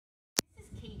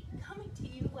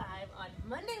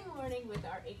Monday morning with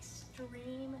our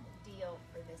extreme deal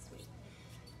for this week.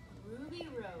 Ruby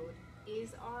Road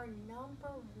is our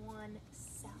 #1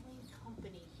 selling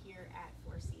company here at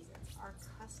Four Seasons. Our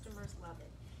customers love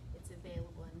it. It's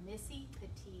available in Missy,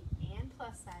 petite, and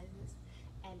plus sizes.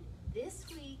 And this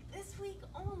week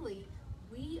only,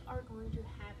 we are going to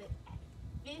have it at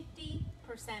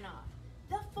 50% off.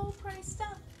 The full price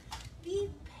stuff, the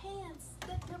pants,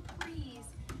 the capris,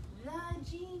 the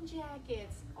jean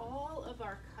jackets, all of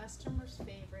our customers'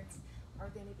 favorites are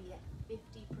going to be at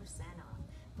 50% off.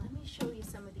 Let me show you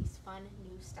some of these fun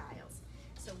new styles.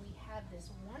 So we have this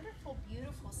wonderful,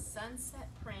 beautiful sunset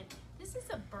print. This is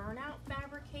a burnout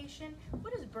fabrication.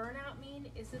 What does burnout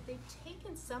mean? Is that they've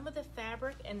taken some of the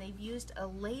fabric and they've used a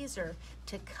laser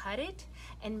to cut it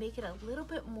and make it a little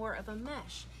bit more of a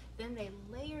mesh. Then they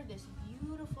layer this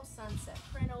beautiful sunset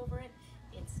print over it.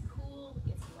 It's cool,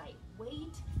 it's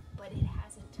lightweight, but it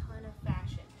has a ton of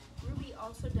fashion. Ruby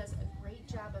also does a great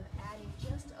job of adding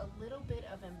just a little bit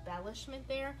of embellishment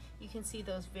there. You can see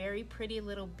those very pretty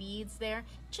little beads there.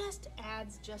 Just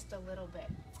adds just a little bit.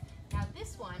 Now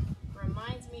this one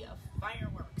reminds me of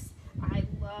fireworks. I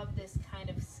love this kind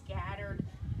of scattered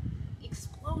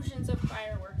explosions of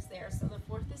fireworks there. So the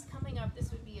 4th is coming up.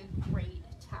 This would be a great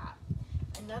top.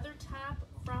 Another top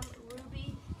from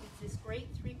Ruby is this great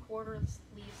 3/4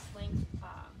 sleeve length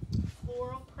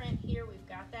floral print here. We've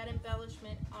got that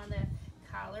embellishment on the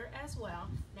collar as well.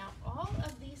 Now all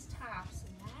of these tops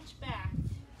match back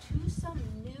to some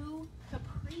new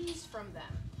capris from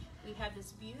them. We have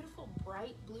this beautiful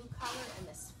bright blue color and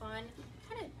this fun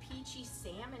kind of peachy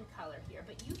salmon color here,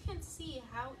 but you can see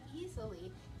how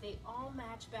easily they all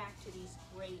match back to these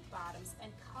great bottoms,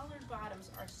 and colored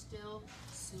bottoms are still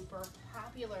super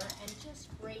popular and just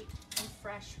great and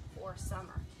fresh for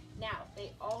summer. Now,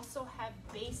 they also have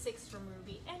basics from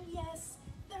Ruby, and yes,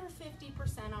 they're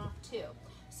 50% off too.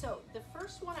 So the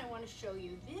first one I want to show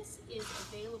you, this is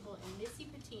available in Missy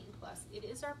Petite and Plus. It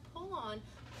is our pull-on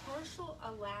partial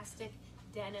elastic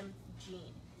denim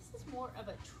jean. This is more of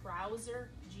a trouser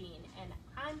jean, and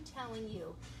I'm telling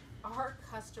you, our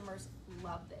customers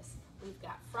love this. We've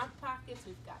got front pockets,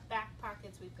 we've got back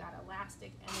pockets, we've got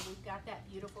elastic, and then we've got that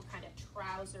beautiful kind of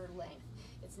trouser length.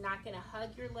 It's not going to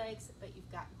hug your legs, but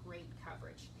you've got great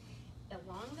coverage.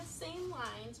 Along the same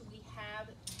lines, we have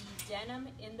the denim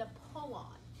in the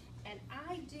pull-on. And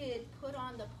I did put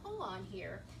on the pull-on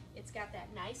here. It's got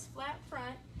that nice flat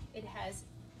front. It has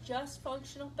just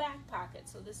functional back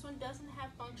pockets. So this one doesn't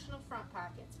have functional front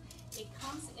pockets. It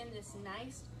comes in this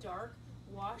nice dark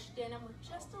wash denim with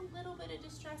just a little bit of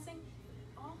distressing.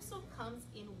 It also comes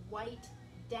in white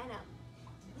denim.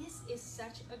 This is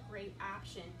such a great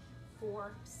option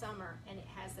for summer, and it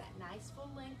has that nice full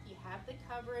length. You have the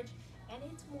coverage, and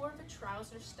it's more of a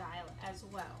trouser style as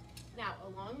well. Now,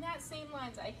 along that same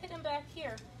lines, I hit them back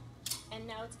here, and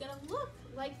now it's gonna look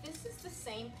like this is the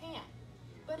same pant,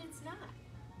 but it's not.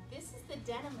 This is the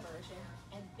denim version,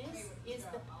 and this is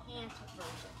the pant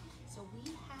version. So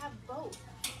we have both,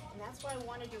 and that's why I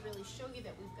wanted to really show you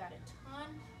that we've got a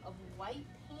ton of white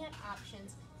pant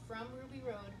options from Ruby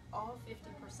Road, all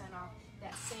 50% off.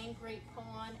 That same great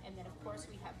pull-on, and then of course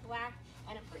we have black,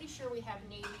 and I'm pretty sure we have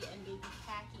navy and maybe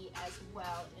khaki as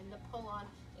well in the pull-on,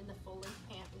 in the full-length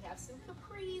pant. We have some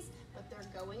capris, but they're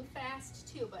going fast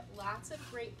too, but lots of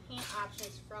great pant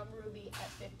options from Ruby at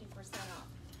 50% off.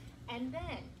 And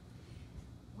then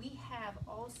we have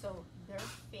also their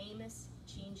famous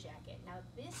jean jacket. Now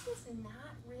this is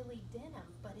not really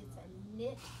denim, but it's a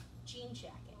knit jean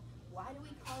jacket. Why do we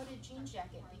call it a jean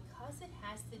jacket? Because it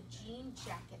has the jean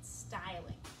jacket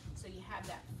styling. So you have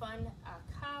that fun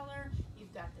collar,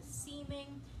 you've got the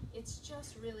seaming. It's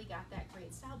just really got that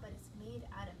great style, but it's made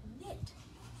out of knit.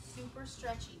 Super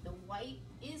stretchy. The white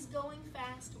is going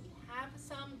fast. We have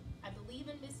some, I believe,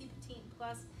 in Missy Petite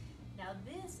Plus. Now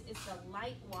this is the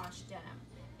light wash denim,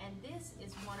 and this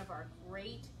is one of our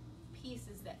great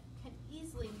pieces that can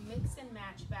easily mix and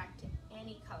match back to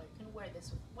any color. You can wear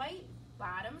this with white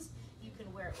bottoms, you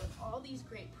can wear it with all these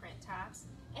great print tops,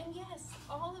 and yes,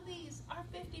 all of these are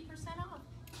 50% off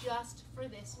just for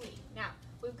this week. Now,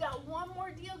 we've got one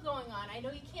more deal going on. I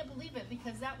know you can't believe it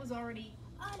because that was already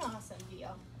an awesome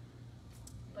deal.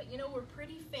 But you know, we're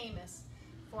pretty famous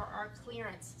for our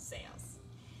clearance sales.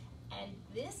 And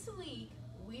this week,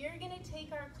 we're gonna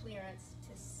take our clearance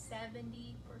to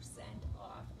 70%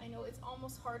 off. I know it's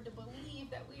almost hard to believe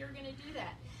that we are gonna do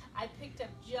that. I picked up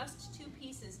just 2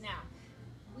 pieces. Now,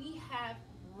 we have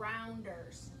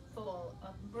rounders full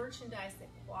of merchandise that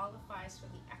qualifies for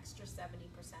the extra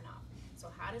 70% off. So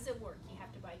how does it work? You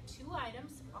have to buy 2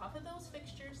 items off of those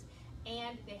fixtures,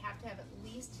 and they have to have at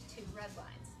least 2 red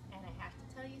lines. And I have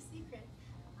to tell tell you a secret.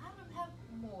 A lot of them have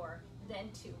more than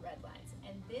 2 red lines,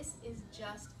 and this is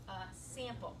just a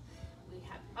sample. We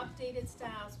have updated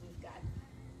styles, we've got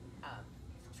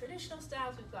traditional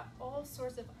styles, we've got all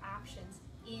sorts of options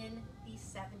in the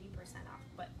 70% off.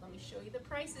 But let me show you the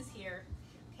prices here.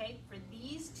 Okay, for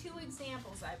these 2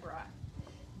 examples I brought,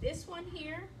 this one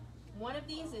here, one of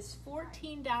these is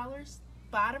 $14.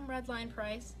 Bottom red line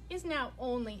price is now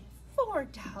only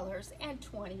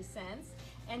 $4.20,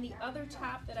 and the other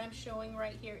top that I'm showing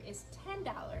right here is $10,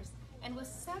 and with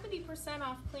 70%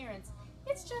 off clearance,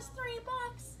 it's just $3.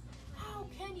 How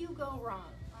can you go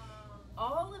wrong?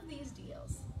 All of these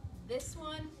deals, this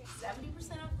one,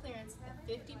 70% off clearance,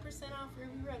 the 50% off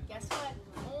Ruby Road, guess what?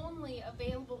 Only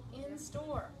available in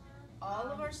store.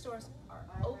 All of our stores are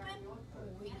open,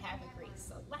 we have a great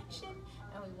selection,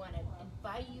 and we want to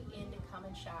invite you in to come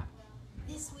and shop.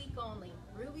 This week only,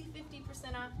 Ruby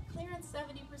 50% off, clearance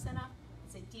 70% off.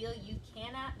 It's a deal you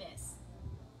cannot miss.